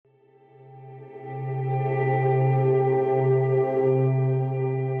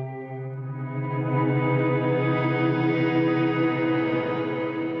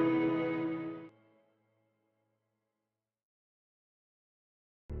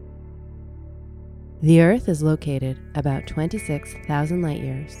The Earth is located about 26,000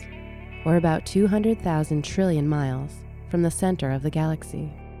 light-years, or about 200,000 trillion miles, from the center of the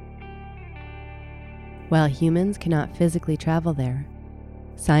galaxy. While humans cannot physically travel there,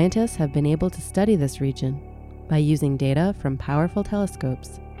 scientists have been able to study this region by using data from powerful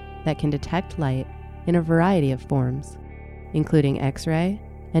telescopes that can detect light in a variety of forms, including X-ray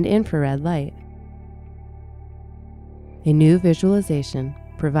and infrared light. A new visualization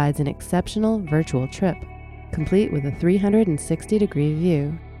provides an exceptional virtual trip, complete with a 360-degree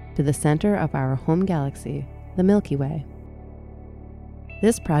view to the center of our home galaxy, the Milky Way.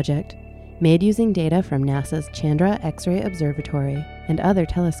 This project, made using data from NASA's Chandra X-ray Observatory and other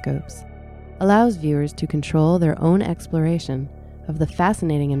telescopes, allows viewers to control their own exploration of the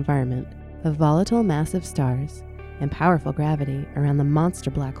fascinating environment of volatile massive stars and powerful gravity around the monster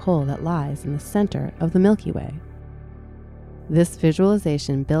black hole that lies in the center of the Milky Way. This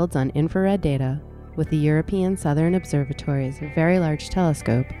visualization builds on infrared data with the European Southern Observatory's Very Large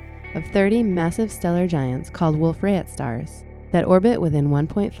Telescope of 30 massive stellar giants called Wolf-Rayet stars that orbit within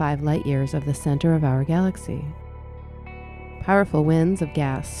 1.5 light-years of the center of our galaxy. Powerful winds of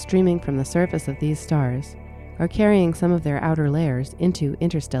gas streaming from the surface of these stars are carrying some of their outer layers into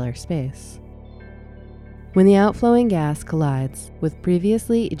interstellar space. When the outflowing gas collides with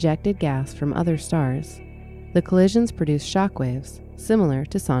previously ejected gas from other stars, the collisions produce shock waves similar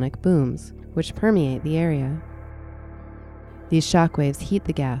to sonic booms, which permeate the area. These shock waves heat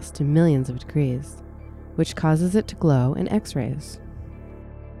the gas to millions of degrees, which causes it to glow in X-rays.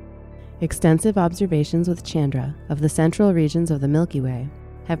 Extensive observations with Chandra of the central regions of the Milky Way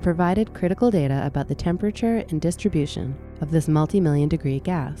have provided critical data about the temperature and distribution of this multi-million-degree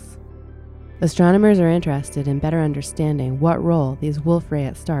gas. Astronomers are interested in better understanding what role these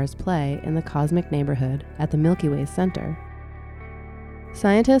Wolf-Rayet stars play in the cosmic neighborhood at the Milky Way's center.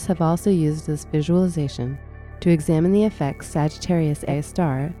 Scientists have also used this visualization to examine the effects Sagittarius A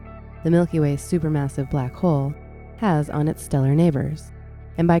star, the Milky Way's supermassive black hole, has on its stellar neighbors.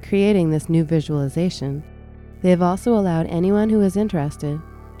 And by creating this new visualization, they have also allowed anyone who is interested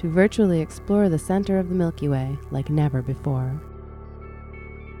to virtually explore the center of the Milky Way like never before.